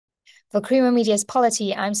For Creamer Media's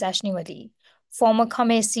Polity, I'm Sashni Wadi. Former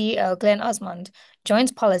Comair CEO Glenn Orsmond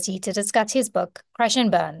joins Polity to discuss his book, Crash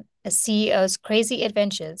and Burn, a CEO's crazy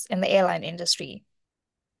adventures in the airline industry.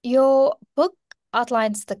 Your book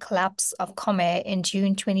outlines the collapse of Comair in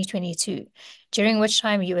June 2022, during which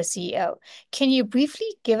time you were CEO. Can you briefly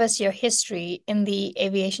give us your history in the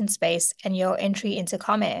aviation space and your entry into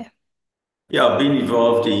Comair? Yeah, I've been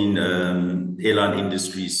involved in airline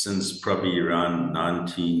industry since probably around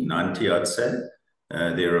 1990, I'd say,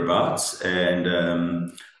 thereabouts.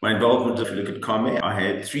 And my involvement, if you look at Comair, I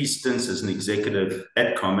had 3 stints as an executive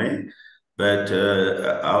at Comair, but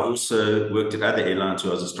I also worked at other airlines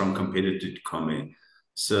where I was a strong competitor to Comair.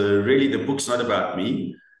 So really, the book's not about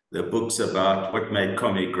me. The book's about what made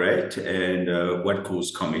Comair great and what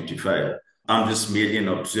caused Comair to fail. I'm just merely an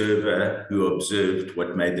observer who observed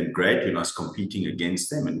what made them great when I was competing against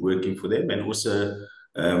them and working for them, and also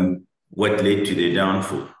what led to their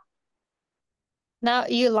downfall. Now,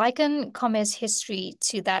 you liken Comair's history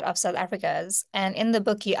to that of South Africa's, and in the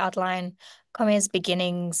book, you outline Comair's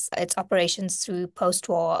beginnings, its operations through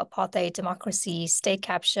post-war apartheid democracy, state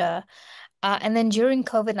capture, and then during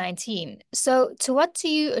COVID-19. So, to what do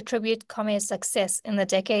you attribute Comair's success in the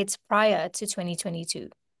decades prior to 2022?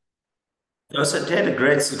 Yes, it had a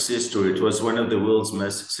great success story. It was one of the world's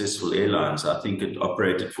most successful airlines. I think it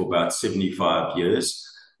operated for about 75 years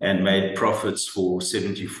and made profits for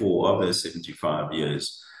 74 of those 75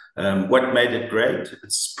 years. What made it great?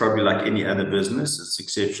 It's probably like any other business, it's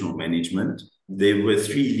exceptional management. There were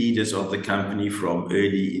 3 leaders of the company from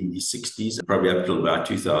early in the 60s, probably up till about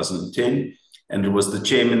 2010. And it was the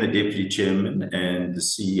chairman, the deputy chairman, and the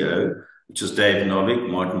CEO, which was Dave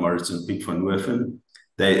Novick, Martin Morrison, Piet van Werven.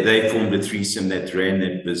 They formed a threesome that ran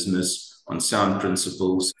that business on sound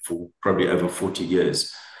principles for probably over 40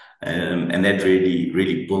 years. And that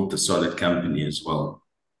really built a solid company as well.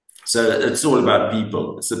 So it's all about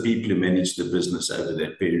people. It's the people who manage the business over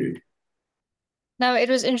that period. Now, it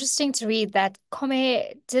was interesting to read that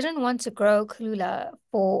Comair didn't want to grow Kulula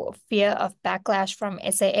for fear of backlash from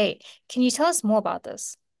SAA. Can you tell us more about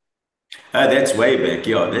this? That's way back.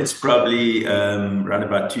 Yeah, that's probably around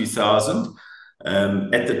about 2000.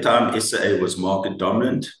 At the time, SAA was market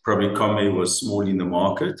dominant. Probably Comair was small in the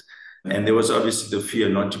market. And there was obviously the fear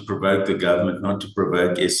not to provoke the government, not to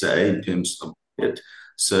provoke SAA in terms of it.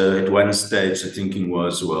 So at one stage, the thinking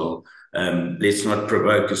was, well, let's not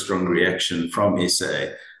provoke a strong reaction from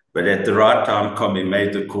SAA. But at the right time, Comair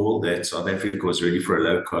made the call that South Africa was ready for a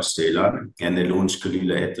low-cost airline, and they launched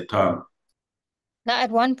Kalula at the time. Now, at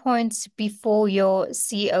one point before your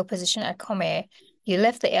CEO position at Comair, you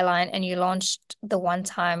left the airline and you launched the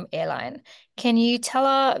One-Time airline. Can you tell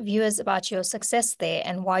our viewers about your success there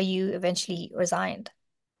and why you eventually resigned?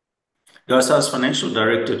 Yeah, so I was financial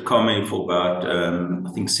director at Comair for about,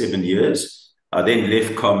 I think, 7 years. I then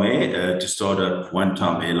left Comair to start a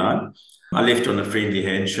one-time airline. I left on a friendly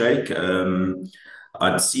handshake.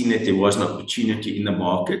 I'd seen that there was an opportunity in the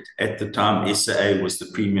market. At the time, SAA was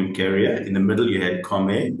the premium carrier. In the middle, you had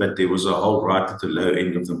Comair, but there was a hole right at the low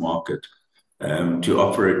end of the market to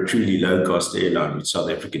offer a truly low-cost airline, which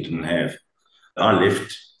South Africa didn't have. I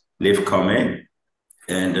left Comair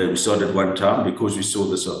and we started one time because we saw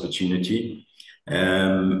this opportunity.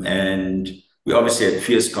 And we obviously had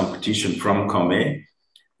fierce competition from Comair.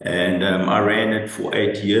 And I ran it for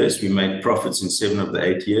 8 years. We made profits in 7 of the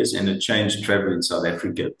 8 years, and it changed travel in South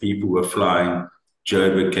Africa. People were flying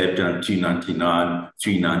Joburg, Cape Town, 299,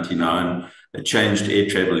 399. It changed air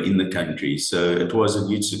travel in the country. So it was a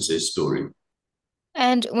huge success story.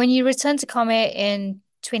 And when you returned to Comair in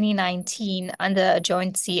 2019 under a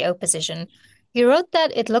joint CEO position, you wrote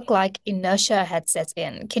that it looked like inertia had set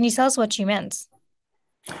in. Can you tell us what you meant?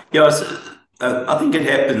 Yeah, I think it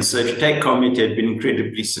happens. So if you take Comet, it had been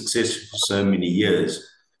incredibly successful for so many years.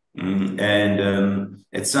 And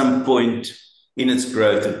at some point in its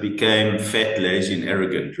growth, it became fat, lazy, and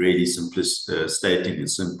arrogant, really stating it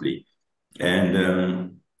simply.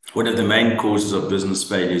 And one of the main causes of business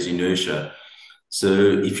failure is inertia. So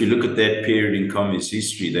if you look at that period in Comet's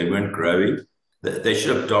history, they weren't growing. They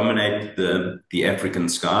should have dominated the African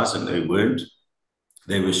skies, and they weren't.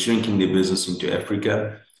 They were shrinking their business into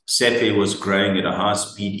Africa. Safe was growing at a high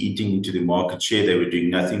speed, eating into the market share. They were doing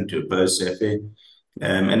nothing to oppose Safe.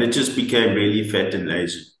 And it just became really fat and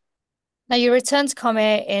lazy. Now, you returned to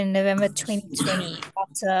Comair in November 2020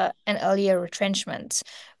 after an earlier retrenchment,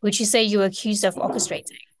 which you say you were accused of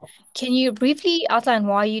orchestrating. Can you briefly outline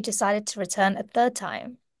why you decided to return a third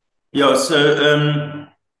time? Yeah, so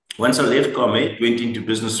once I left Comet, went into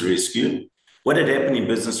business rescue. What had happened in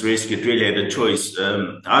business rescue, it really had a choice.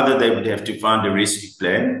 Either they would have to find a rescue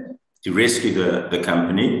plan to rescue the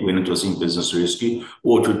company when it was in business rescue,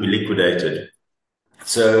 or it would be liquidated.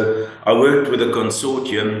 So I worked with a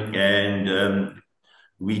consortium and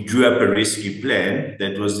we drew up a rescue plan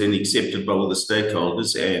that was then accepted by all the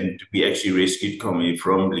stakeholders, and we actually rescued Comair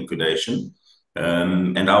from liquidation.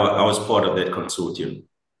 And I was part of that consortium.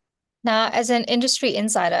 Now, as an industry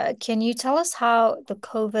insider, can you tell us how the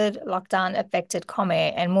COVID lockdown affected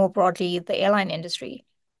Comair and more broadly the airline industry?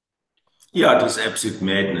 Yeah, it was absolute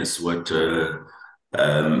madness what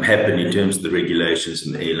happened in terms of the regulations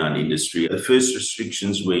in the airline industry. The first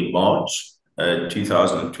restrictions were in March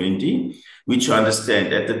 2020, which I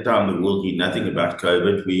understand at the time the world knew nothing about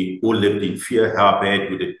COVID. We all lived in fear. How bad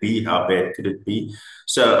would it be? How bad could it be?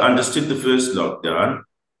 So I understood the first lockdown,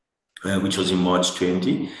 which was in March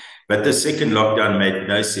 20. But the second lockdown made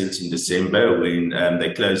no sense in December when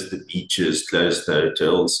they closed the beaches, closed the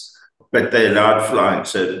hotels, but they allowed flying.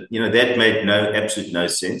 So, that made absolute no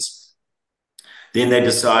sense. Then they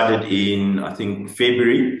decided in, I think,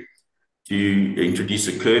 February to introduce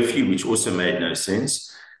a curfew, which also made no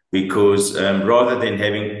sense because rather than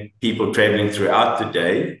having people traveling throughout the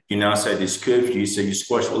day, you now say there's curfew, so you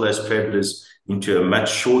squash all those travelers into a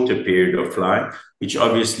much shorter period of flying, which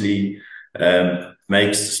obviously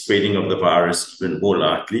makes the spreading of the virus even more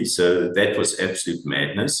likely. So that was absolute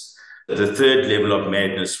madness. The third level of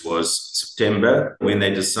madness was September, when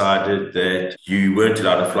they decided that you weren't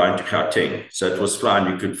allowed to fly into Gauteng. So it was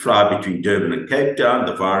fine. You could fly between Durban and Cape Town.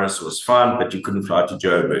 The virus was fine, but you couldn't fly to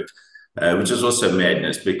Joburg, which is also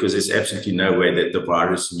madness because there's absolutely no way that the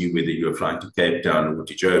virus knew whether you were flying to Cape Town or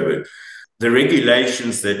to Joburg. The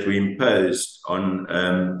regulations that were imposed on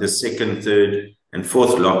the second, third, and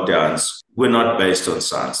fourth lockdowns were not based on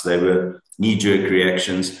science. They were knee-jerk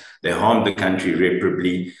reactions. They harmed the country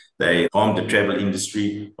irreparably. They harmed the travel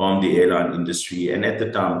industry, harmed the airline industry, and at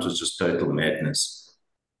the time it was just total madness.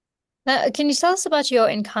 Now, can you tell us about your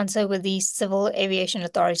encounter with the Civil Aviation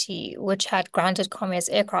Authority, which had granted Comair's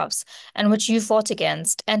aircrafts and which you fought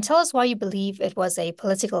against, and tell us why you believe it was a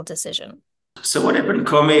political decision? So what happened?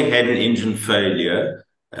 Comair had an engine failure,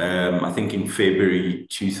 I think in February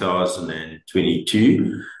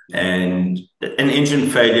 2022, and an engine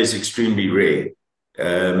failure is extremely rare.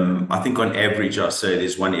 I think on average, I say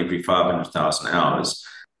there's one every 500,000 hours.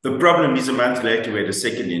 The problem is a month later, we had a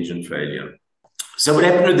second engine failure. So what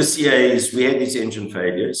happened with the CAA is we had these engine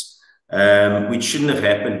failures, which shouldn't have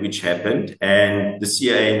happened, which happened, and the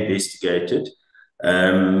CAA investigated,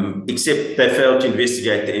 except they failed to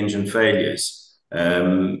investigate the engine failures.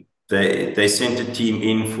 They sent a team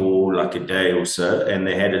in for like a day or so, and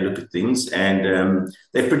they had a look at things, and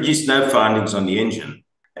they produced no findings on the engine.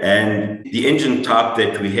 And the engine type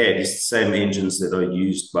that we had is the same engines that are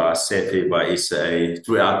used by SAFE, by SAA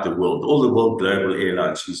throughout the world. All the world global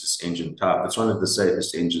airlines use this engine type. It's one of the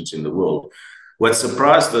safest engines in the world. What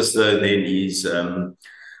surprised us, though, then is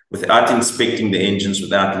without inspecting the engines,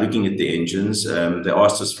 without looking at the engines, they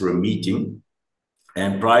asked us for a meeting.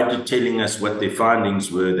 And prior to telling us what their findings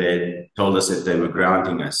were, they told us that they were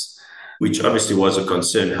grounding us, which obviously was a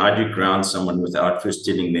concern. How do you ground someone without first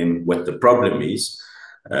telling them what the problem is?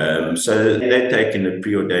 So they'd taken a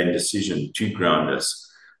preordained decision to ground us.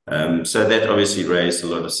 So that obviously raised a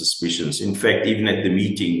lot of suspicions. In fact, even at the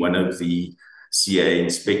meeting, one of the CAA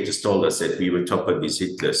inspectors told us that we were top of his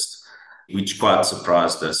hit list, which quite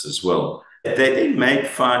surprised us as well. They then made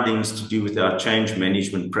findings to do with our change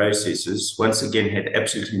management processes. Once again, had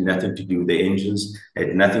absolutely nothing to do with the engines,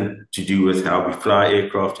 had nothing to do with how we fly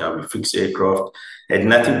aircraft, how we fix aircraft, had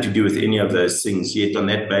nothing to do with any of those things. Yet on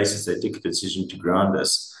that basis, they took a decision to ground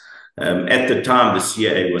us. At the time, the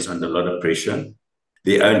CAA was under a lot of pressure.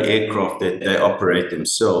 Their own aircraft that they operate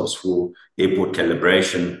themselves for airport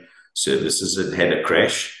calibration services had had a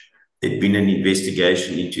crash. There'd been an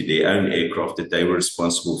investigation into their own aircraft that they were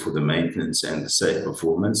responsible for the maintenance and the safe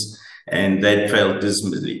performance, and they'd failed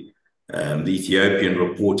dismally. The Ethiopian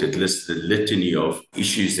report had listed a litany of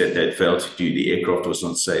issues that they'd failed to do. The aircraft was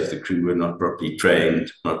not safe, the crew were not properly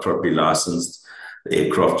trained, not properly licensed, the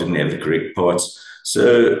aircraft didn't have the correct parts.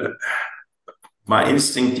 So my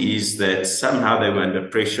instinct is that somehow they were under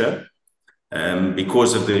pressure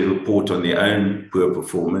because of the report on their own poor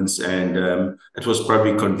performance, and it was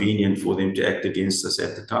probably convenient for them to act against us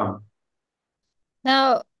at the time.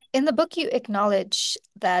 Now, in the book, you acknowledge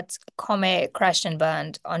that Comair crashed and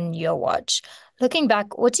burned on your watch. Looking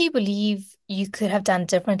back, what do you believe you could have done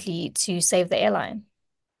differently to save the airline?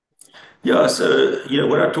 Yeah, so,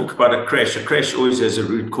 when I talk about a crash always has a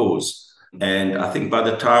root cause. And I think by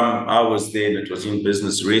the time I was there, and it was in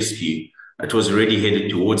business rescue, it was already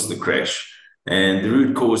headed towards the crash. And the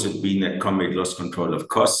root cause had been that Comair lost control of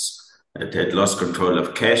costs. It had lost control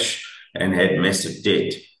of cash. and had massive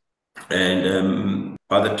debt. And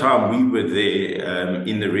by the time we were there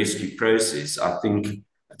in the rescue process, I think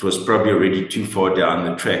it was probably already too far down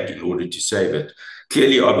the track in order to save it.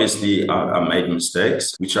 Clearly, obviously, I made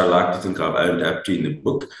mistakes, which I like to think I've owned up to in the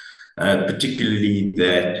book, particularly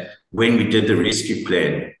that when we did the rescue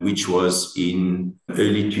plan, which was in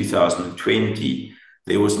early 2020,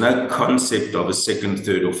 there was no concept of a second,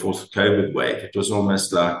 third, or fourth COVID wave. It was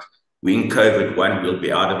almost like we in COVID one, we'll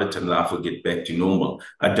be out of it and life will get back to normal.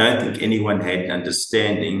 I don't think anyone had an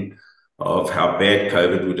understanding of how bad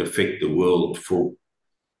COVID would affect the world for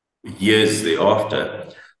years thereafter.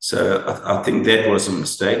 So I think that was a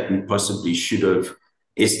mistake. We possibly should have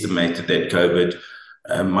estimated that COVID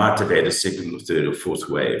might have had a second or third or fourth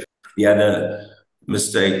wave. The other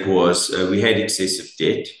mistake was we had excessive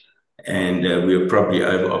debt and we were probably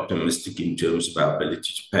over optimistic in terms of our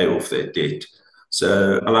ability to pay off that debt.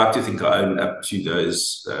 So I like to think I owned up to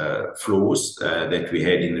those flaws that we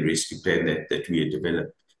had in the rescue plan that we had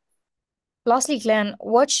developed. Lastly, Glenn,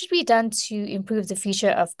 what should be done to improve the future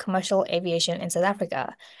of commercial aviation in South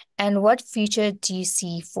Africa? And what future do you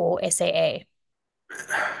see for SAA?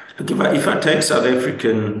 Look, if I take South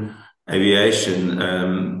African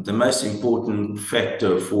aviation, the most important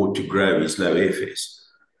factor for it to grow is low airfares.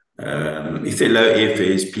 If there are low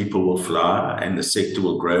airfares, people will fly and the sector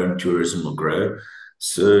will grow and tourism will grow.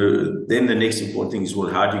 So then the next important thing is, well,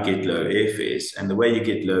 how do you get low airfares? And the way you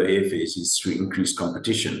get low airfares is through increased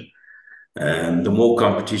competition. The more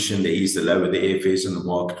competition there is, the lower the airfares and the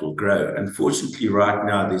market will grow. Unfortunately, right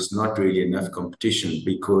now, there's not really enough competition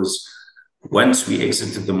because once we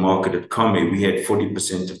exited the market at Comair, we had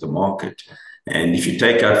 40% of the market. And if you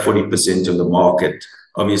take out 40% of the market,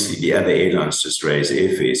 obviously the other airlines just raise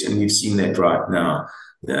airfares. And we've seen that right now.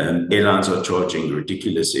 Airlines are charging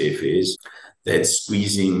ridiculous airfares. That's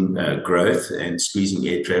squeezing growth and squeezing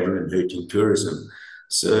air travel and hurting tourism.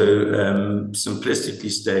 So, simplistically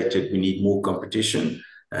stated, we need more competition,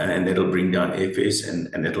 and that'll bring down airfares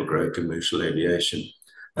and that'll grow commercial aviation.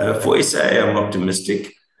 For SA, I'm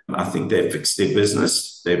optimistic. I think they've fixed their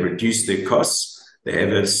business, they've reduced their costs, they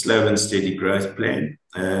have a slow and steady growth plan.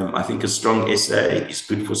 I think a strong SA is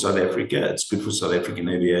good for South Africa, it's good for South African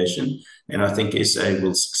aviation, and I think SA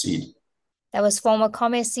will succeed. That was former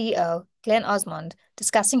Comair CEO Glenn Orsmond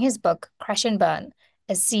discussing his book, Crash and Burn,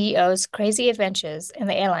 a CEO's crazy adventures in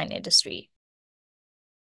the airline industry.